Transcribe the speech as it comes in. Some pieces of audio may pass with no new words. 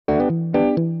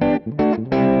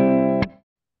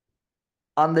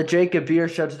On the Jacob Beer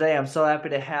Show today, I'm so happy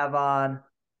to have on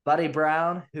Buddy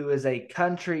Brown, who is a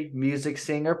country music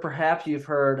singer. Perhaps you've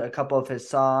heard a couple of his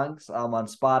songs on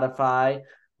Spotify.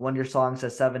 One of your songs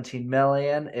has 17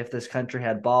 million. If This Country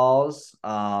Had Balls.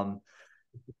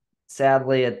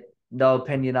 Sadly, no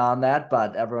opinion on that,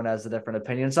 but everyone has a different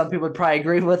opinion. Some people would probably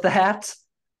agree with that.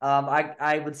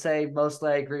 I would say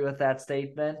mostly I agree with that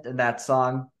statement and that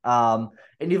song. And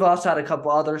you've also had a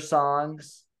couple other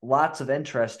songs, lots of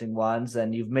interesting ones,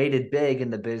 and you've made it big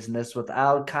in the business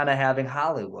without kind of having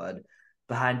Hollywood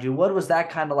behind you. What was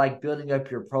that kind of like building up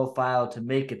your profile to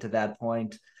make it to that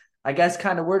point? I guess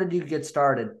kind of where did you get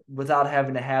started without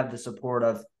having to have the support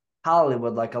of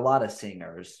Hollywood like a lot of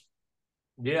singers?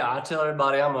 Yeah, I tell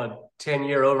everybody I'm a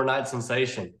 10-year overnight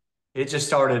sensation. It just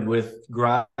started with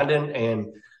grinding and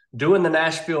doing the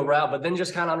Nashville route, but then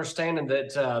just kind of understanding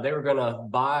that they were going to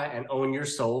buy and own your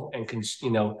soul and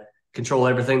control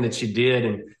everything that you did,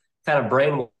 and kind of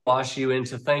brainwash you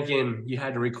into thinking you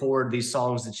had to record these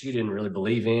songs that you didn't really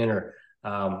believe in, or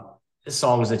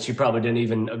songs that you probably didn't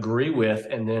even agree with,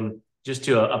 and then just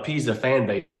to appease the fan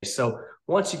base. So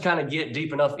once you kind of get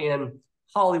deep enough in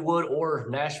Hollywood or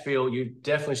Nashville, you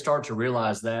definitely start to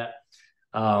realize that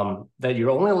you're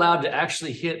only allowed to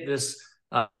actually hit this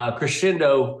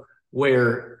crescendo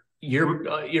where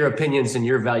your opinions and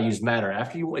your values matter.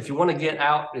 If you want to get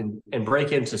out and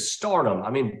break into stardom,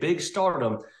 I mean big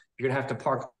stardom, you're gonna have to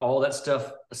park all that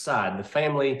stuff aside, the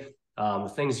family,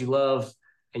 the things you love,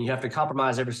 and you have to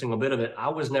compromise every single bit of it. I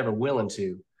was never willing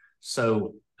to,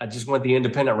 so I just went the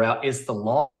independent route. It's the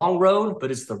long road,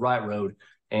 but it's the right road.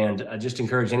 And I just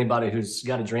encourage anybody who's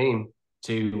got a dream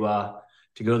to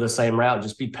go the same route.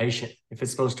 Just be patient. If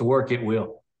it's supposed to work, it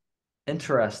will.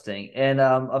 Interesting. And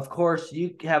of course,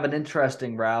 you have an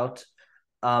interesting route.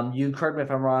 You, correct me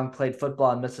if I'm wrong, played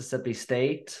football in Mississippi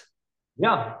State.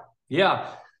 Yeah, yeah.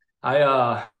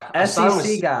 I signed SEC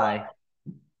with guy.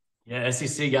 yeah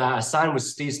SEC guy. I signed with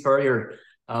Steve Spurrier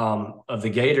of the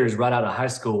Gators right out of high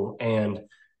school, and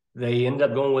they ended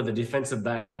up going with a defensive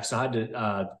back. So I had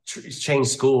to change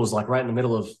schools like right in the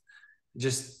middle of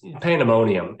just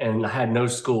pandemonium, and I had no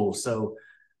school. So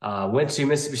went to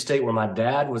Mississippi State where my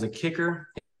dad was a kicker.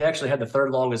 He actually had the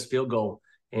third longest field goal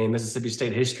in Mississippi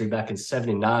State history back in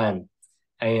 '79,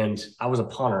 and I was a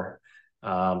punter.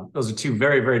 Those are two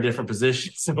very, very different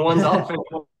positions. One's offense,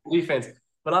 one's defense.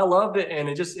 But I loved it, and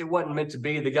it wasn't meant to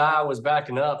be. The guy I was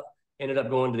backing up ended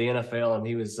up going to the NFL,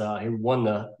 and he won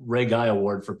the Ray Guy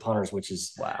Award for punters, which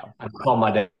is Wow. I called my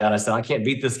dad. I said I can't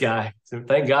beat this guy. So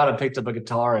thank God I picked up a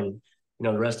guitar, and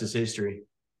the rest is history.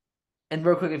 And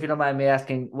real quick, if you don't mind me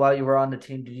asking, while you were on the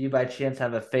team, did you by chance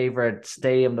have a favorite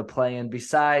stadium to play in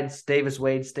besides Davis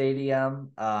Wade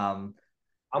Stadium? I'm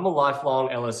a lifelong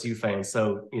LSU fan,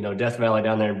 so Death Valley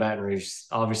down there in Baton Rouge.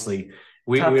 Obviously,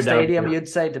 Tough we're down stadium, here. you'd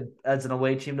say, as an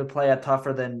away team to play at,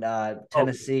 tougher than Oh,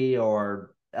 Tennessee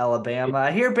or Alabama.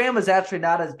 I hear Bama's actually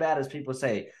not as bad as people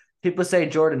say. People say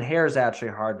Jordan Hare is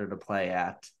actually harder to play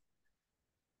at.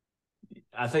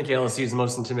 I think LSU is the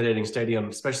most intimidating stadium,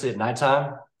 especially at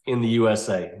nighttime in the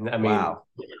USA. I mean, Wow.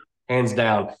 hands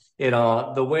down.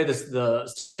 The way the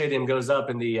stadium goes up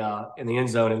in the end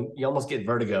zone, and you almost get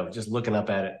vertigo just looking up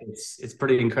at it. It's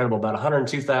pretty incredible. About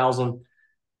 102,000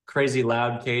 crazy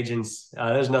loud Cajuns.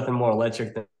 There's nothing more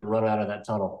electric than running out of that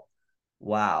tunnel.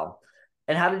 Wow.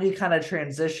 And how did you kind of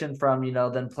transition from,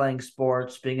 then playing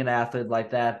sports, being an athlete like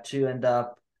that to end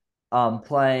up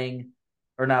playing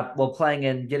or not, well, playing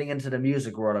and getting into the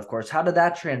music world, of course. How did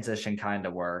that transition kind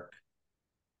of work?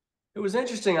 It was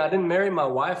interesting. I didn't marry my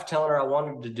wife telling her I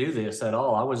wanted to do this at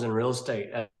all. I was in real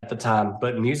estate at the time,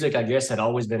 but music, I guess, had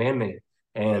always been in me.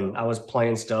 And I was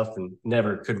playing stuff and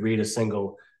never could read a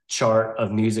single chart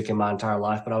of music in my entire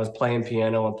life. But I was playing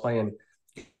piano and playing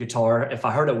guitar. If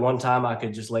I heard it one time, I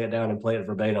could just lay it down and play it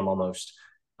verbatim almost.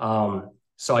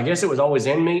 So I guess it was always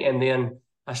in me. And then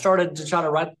I started to try to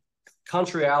write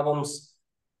country albums,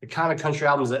 the kind of country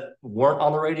albums that weren't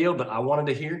on the radio, but I wanted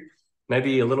to hear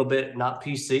maybe a little bit not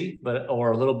PC, but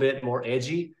or a little bit more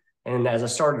edgy. And as I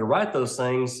started to write those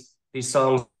things, these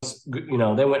songs,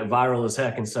 they went viral as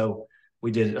heck. And so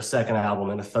we did a second album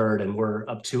and a third, and we're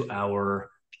up to our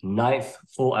ninth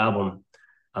full album,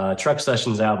 Truck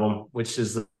Sessions album, which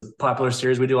is the popular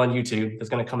series we do on YouTube. It's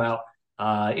going to come out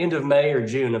end of May or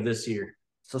June of this year.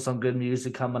 So some good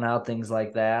music coming out, things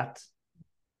like that.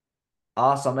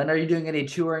 Awesome. And are you doing any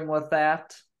touring with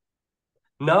that?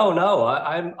 No, no,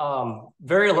 I'm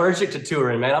very allergic to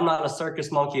touring, man. I'm not a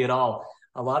circus monkey at all.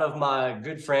 A lot of my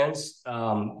good friends,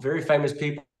 very famous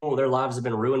people, their lives have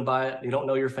been ruined by it. You don't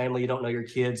know your family, you don't know your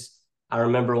kids. I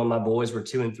remember when my boys were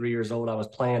 2 and 3 years old, I was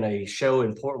playing a show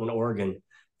in Portland, Oregon,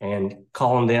 and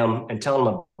calling them and telling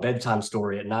them a bedtime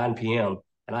story at 9 p.m.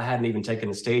 And I hadn't even taken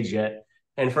the stage yet.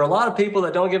 And for a lot of people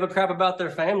that don't give a crap about their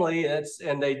family,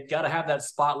 and they got to have that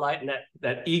spotlight and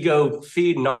that ego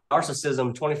feed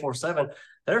narcissism 24/7.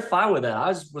 They're fine with that. I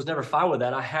was never fine with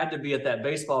that. I had to be at that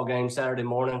baseball game Saturday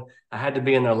morning. I had to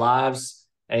be in their lives.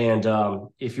 And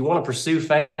if you want to pursue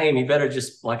fame, you better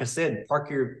just, like I said, park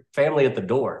your family at the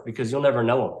door, because you'll never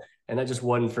know them. And that just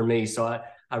wasn't for me. So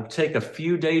I take a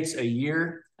few dates a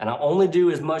year, and I only do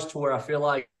as much to where I feel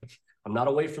like I'm not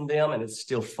away from them and it's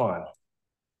still fun.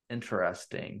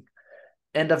 Interesting.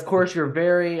 And of course, you're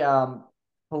very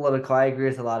political. I agree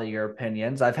with a lot of your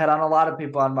opinions. I've had on a lot of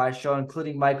people on my show,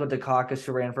 including Michael Dukakis,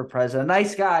 who ran for president.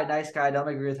 Nice guy, nice guy. I don't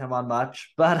agree with him on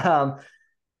much. But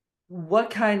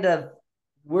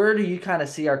where do you kind of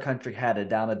see our country headed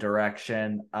down a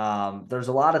direction? There's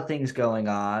a lot of things going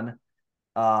on,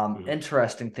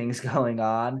 interesting things going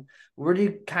on. Where do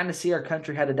you kind of see our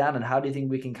country headed down, and how do you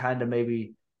think we can kind of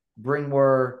maybe bring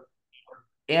more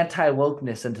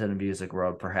anti-wokeness into the music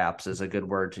world, perhaps is a good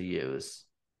word to use?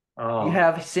 You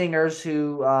have singers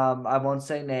who, I won't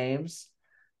say names.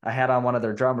 I had on one of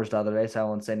their drummers the other day, so I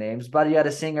won't say names, but you had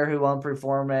a singer who won't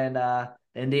perform in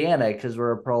Indiana because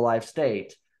we're a pro-life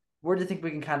state. Where do you think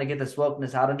we can kind of get this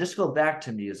wokeness out and just go back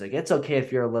to music? It's okay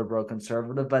if you're a liberal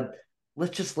conservative, but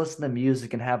let's just listen to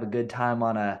music and have a good time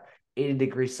on a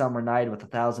 80-degree summer night with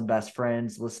 1,000 best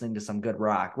friends listening to some good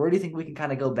rock. Where do you think we can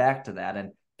kind of go back to that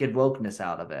and get wokeness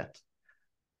out of it?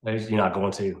 You're not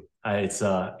going to.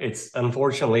 It's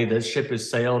unfortunately, the ship has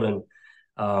sailed, and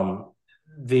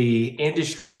the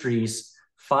industries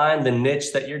find the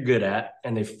niche that you're good at,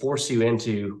 and they force you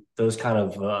into those kind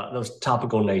of those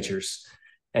topical natures.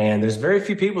 And there's very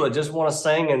few people that just want to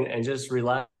sing and just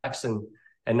relax and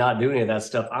not do any of that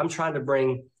stuff. I'm trying to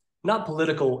bring not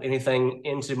political anything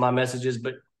into my messages,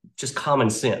 but just common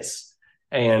sense.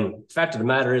 And the fact of the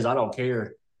matter is, I don't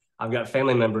care. I've got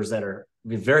family members that are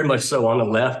very much so on the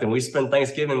left, and we spend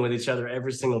Thanksgiving with each other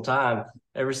every single time,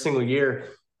 every single year.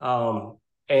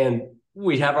 And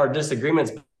we have our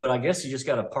disagreements, but I guess you just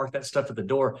got to park that stuff at the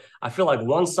door. I feel like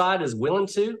one side is willing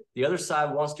to, the other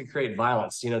side wants to create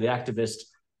violence. You know, the activist,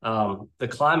 the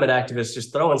climate activists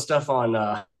just throwing stuff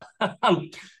on,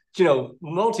 you know,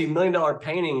 multi-million-dollar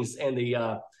paintings, and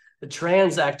the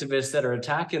trans activists that are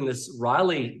attacking this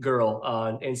Riley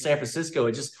girl in San Francisco.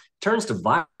 It just turns to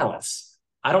violence.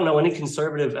 I don't know any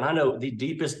conservative, and I know the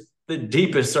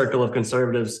deepest circle of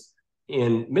conservatives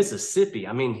in Mississippi.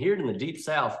 I mean, here in the deep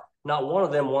South, not one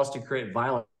of them wants to create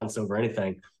violence over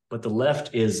anything. But the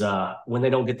left is, when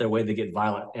they don't get their way, they get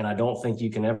violent. And I don't think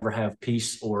you can ever have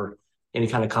peace or any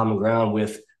kind of common ground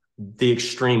with the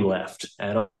extreme left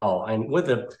at all. And with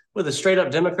the straight up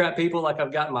Democrat people, like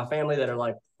I've got in my family, that are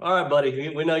like, all right,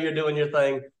 buddy, we know you're doing your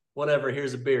thing, whatever,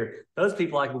 here's a beer. Those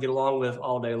people I can get along with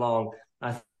all day long.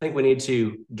 I think we need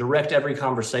to direct every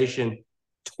conversation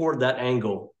toward that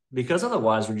angle, because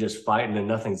otherwise we're just fighting and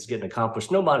nothing's getting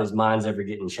accomplished. Nobody's mind's ever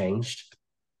getting changed.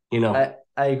 You know,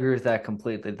 I agree with that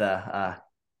completely. The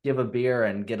give a beer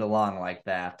and get along like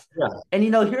that. Yeah. And,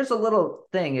 you know, here's a little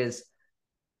thing is,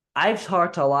 I've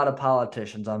talked to a lot of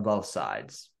politicians on both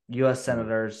sides, U.S.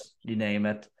 senators, you name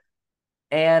it.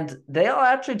 And they all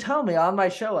actually tell me, on my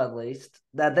show at least,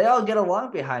 that they all get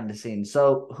along behind the scenes.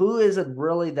 So who is it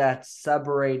really that's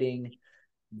separating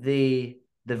the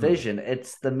division?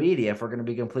 It's the media, if we're going to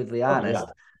be completely honest.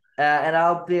 And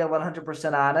I'll be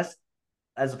 100% honest.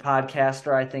 As a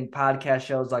podcaster, I think podcast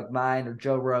shows like mine or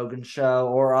Joe Rogan's show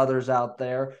or others out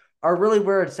there are really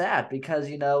where it's at, because,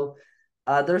 you know,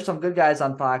 there's some good guys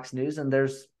on Fox News and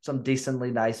there's some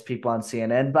decently nice people on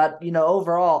CNN. But, you know,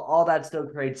 overall, all that still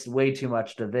creates way too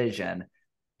much division.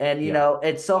 And, you know,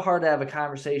 it's so hard to have a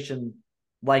conversation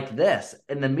like this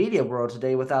in the media world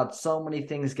today without so many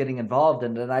things getting involved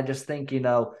in it. And I just think, you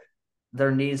know,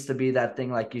 there needs to be that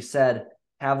thing, like you said,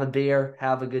 have a beer,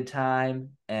 have a good time,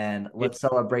 and let's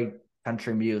celebrate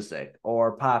country music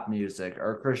or pop music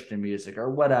or Christian music or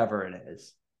whatever it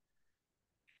is.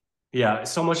 Yeah,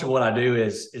 so much of what I do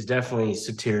is definitely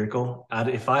satirical.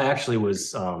 If I actually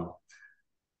was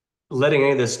letting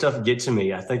any of this stuff get to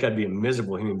me, I think I'd be a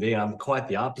miserable human being. I'm quite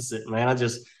the opposite, man.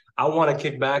 I want to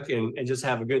kick back and just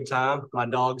have a good time. My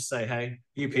dogs say, hey,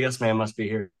 UPS man must be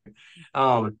here.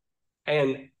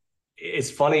 And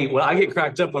it's funny, when I get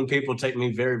cracked up when people take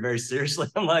me very, very seriously.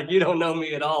 I'm like, you don't know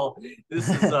me at all. This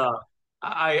is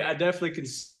I definitely can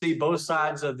see both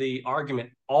sides of the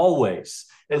argument always.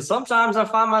 And sometimes I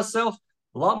find myself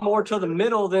a lot more to the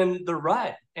middle than the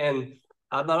right. And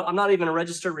I'm not even a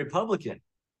registered Republican,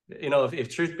 you know, if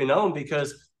truth be known,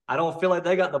 because I don't feel like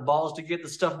they got the balls to get the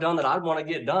stuff done that I'd want to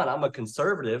get done. I'm a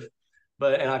conservative,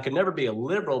 and I could never be a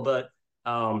liberal, but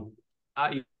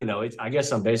I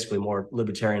guess I'm basically more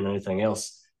libertarian than anything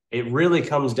else. It really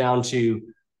comes down to,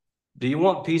 do you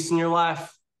want peace in your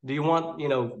life? Do you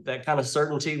want, that kind of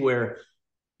certainty where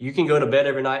you can go to bed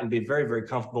every night and be very, very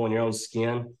comfortable in your own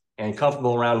skin and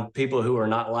comfortable around people who are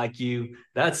not like you?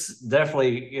 That's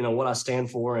definitely, what I stand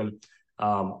for. And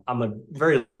I'm a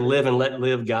very live and let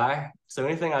live guy. So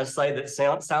anything I say that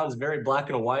sounds very black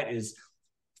and white is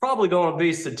probably going to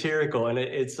be satirical, and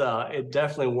it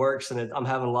definitely works, and I'm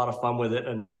having a lot of fun with it.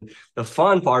 And the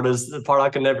fun part is the part I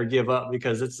can never give up,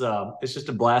 because it's just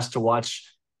a blast to watch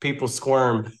people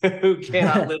squirm who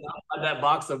cannot live outside that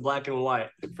box of black and white.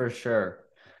 For sure.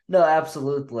 No,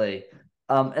 absolutely.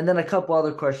 And then a couple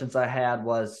other questions I had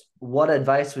was, what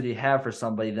advice would you have for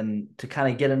somebody then to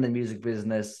kind of get in the music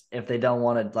business if they don't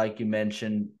want to, like you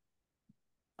mentioned,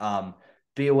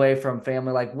 be away from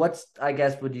family? Like, what's, I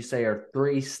guess, would you say are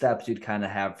 3 steps you'd kind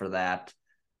of have for that?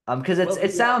 Because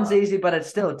it sounds easy, but it's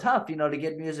still tough, to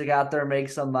get music out there, make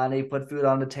some money, put food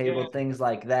on the table, things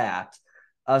like that.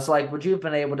 So like what you've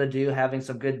been able to do, having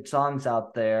some good songs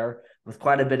out there with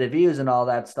quite a bit of views and all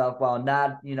that stuff, while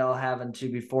not, having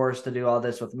to be forced to do all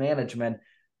this with management,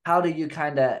 how do you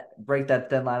kind of break that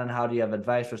thin line, and how do you have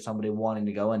advice for somebody wanting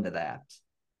to go into that?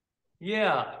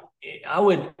 Yeah, I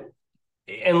would,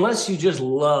 unless you just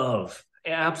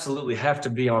absolutely have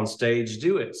to be on stage,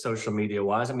 do it social media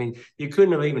wise. I mean, you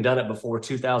couldn't have even done it before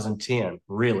 2010,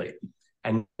 really.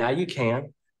 And now you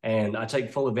can, and I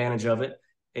take full advantage of it.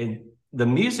 And the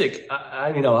music,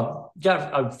 I've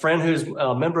got a friend who's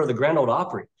a member of the Grand Ole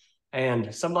Opry,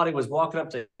 and somebody was walking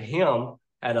up to him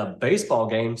at a baseball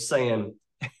game saying,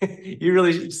 you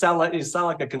really sound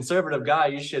like a conservative guy.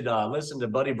 You should listen to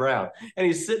Buddy Brown. And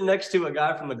he's sitting next to a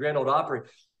guy from the Grand Ole Opry.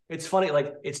 It's funny,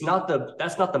 like that's not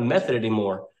the method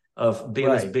anymore of being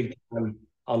this big time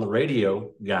on the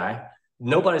radio guy.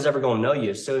 Nobody's ever going to know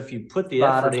you. So if you put the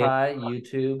effort in,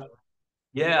 YouTube.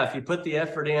 Yeah, if you put the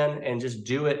effort in and just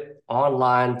do it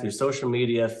online through social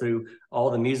media, through all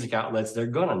the music outlets, they're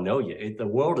going to know you. The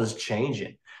world is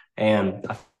changing. And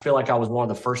I feel like I was one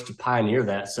of the first to pioneer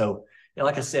that. So,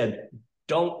 like I said,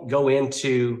 don't go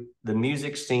into the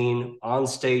music scene, on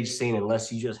stage scene,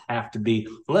 unless you just have to be,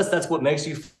 unless that's what makes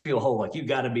you feel whole. Like you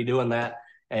got to be doing that.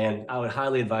 And I would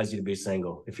highly advise you to be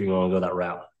single if you're going to go that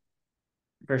route.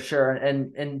 For sure.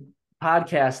 And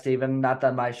podcast, even, not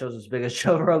that my show's as big as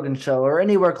Joe Rogan's show or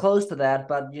anywhere close to that,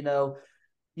 but you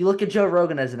look at Joe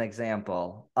Rogan as an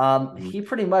example. He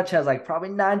pretty much has like probably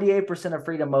 98% of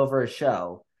freedom over his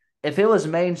show. If it was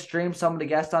mainstream, some of the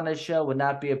guests on his show would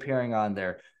not be appearing on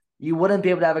there. You wouldn't be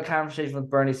able to have a conversation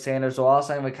with Bernie Sanders or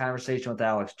also have a conversation with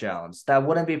Alex Jones. That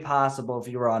wouldn't be possible if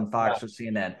you were on Fox or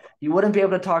CNN. You wouldn't be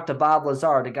able to talk to Bob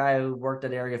Lazar, the guy who worked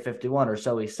at Area 51, or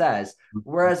so he says.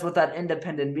 Whereas with that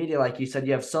independent media, like you said,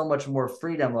 you have so much more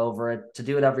freedom over it to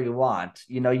do whatever you want.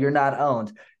 You're not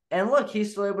owned. And look,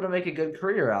 he's still able to make a good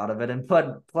career out of it and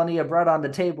put plenty of bread on the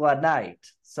table at night.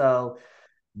 So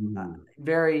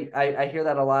I hear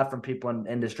that a lot from people in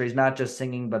industries, not just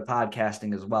singing, but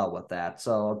podcasting as well with that.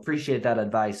 So appreciate that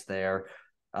advice there.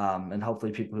 And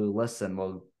hopefully people who listen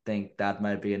will think that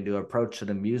might be a new approach to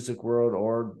the music world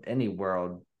or any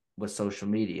world with social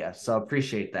media. So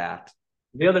appreciate that.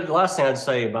 The last thing I'd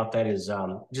say about that is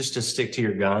just to stick to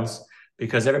your guns,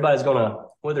 because everybody's going to,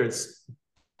 whether it's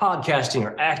podcasting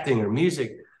or acting or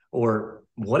music or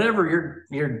whatever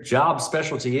your job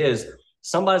specialty is,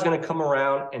 somebody's going to come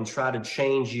around and try to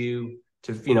change you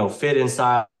to, fit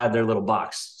inside their little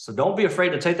box. So don't be afraid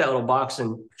to take that little box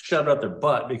and shove it up their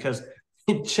butt, because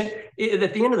at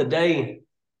the end of the day,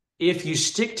 if you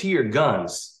stick to your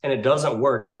guns and it doesn't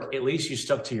work, at least you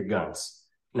stuck to your guns.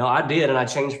 I did, and I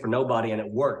changed for nobody, and it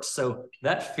worked. So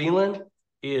that feeling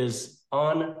is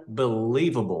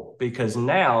unbelievable, because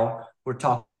now we're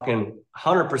talking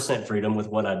 100% freedom with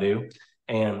what I do.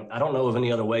 And I don't know of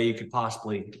any other way you could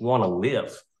possibly want to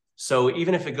live. So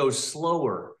even if it goes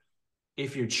slower,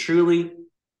 if you're truly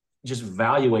just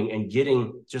valuing and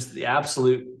getting just the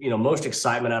absolute, most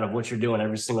excitement out of what you're doing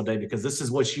every single day, because this is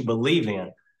what you believe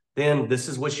in, then this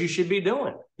is what you should be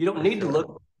doing. You don't need to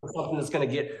look for something that's going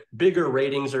to get bigger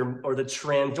ratings or the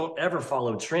trend. Don't ever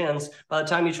follow trends. By the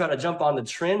time you try to jump on the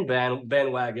trend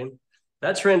bandwagon,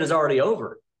 that trend is already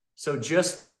over. So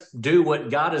just do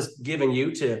what God has given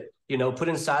you to, put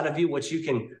inside of you, what you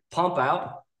can pump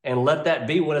out, and let that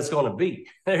be what it's going to be.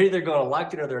 They're either going to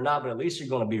like it or they're not, but at least you're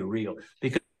going to be real,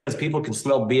 because people can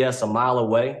smell BS a mile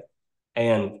away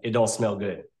and it don't smell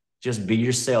good. Just be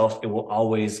yourself. It will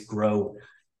always grow,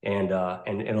 and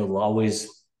it'll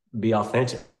always be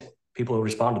authentic. People will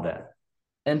respond to that.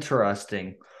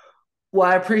 Interesting. Well,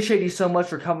 I appreciate you so much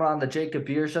for coming on the Jacob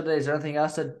Beer Show today. Is there anything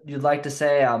else that you'd like to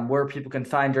say? Where people can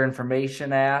find your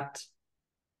information at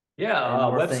Yeah,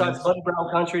 and more website's things?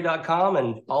 buddybrowncountry.com,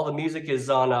 and all the music is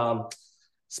on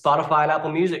Spotify and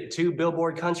Apple Music. 2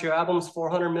 Billboard country albums,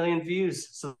 400 million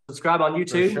views. Subscribe on For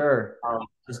YouTube. sure.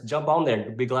 Just jump on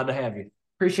there. Be glad to have you.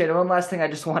 Appreciate it. One last thing I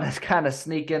just want to kind of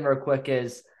sneak in real quick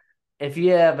is if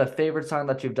you have a favorite song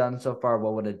that you've done so far,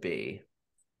 what would it be?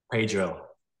 Pedro,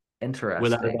 without a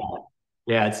Interesting. doubt.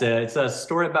 Yeah, it's a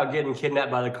story about getting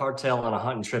kidnapped by the cartel on a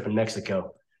hunting trip in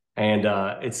Mexico, and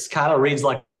it's kind of reads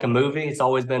like a movie. It's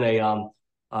always been a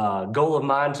goal of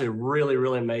mine to really,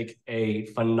 really make a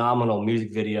phenomenal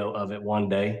music video of it one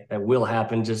day. That will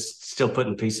happen. Just still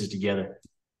putting pieces together.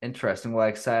 Interesting. Well,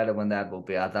 excited when that will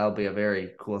be out. That will be a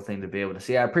very cool thing to be able to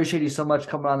see. I appreciate you so much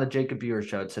coming on the Jacob Beer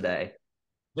Show today.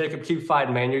 Jacob, keep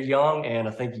fighting, man. You're young, and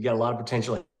I think you got a lot of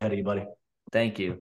potential ahead of you, buddy. Thank you.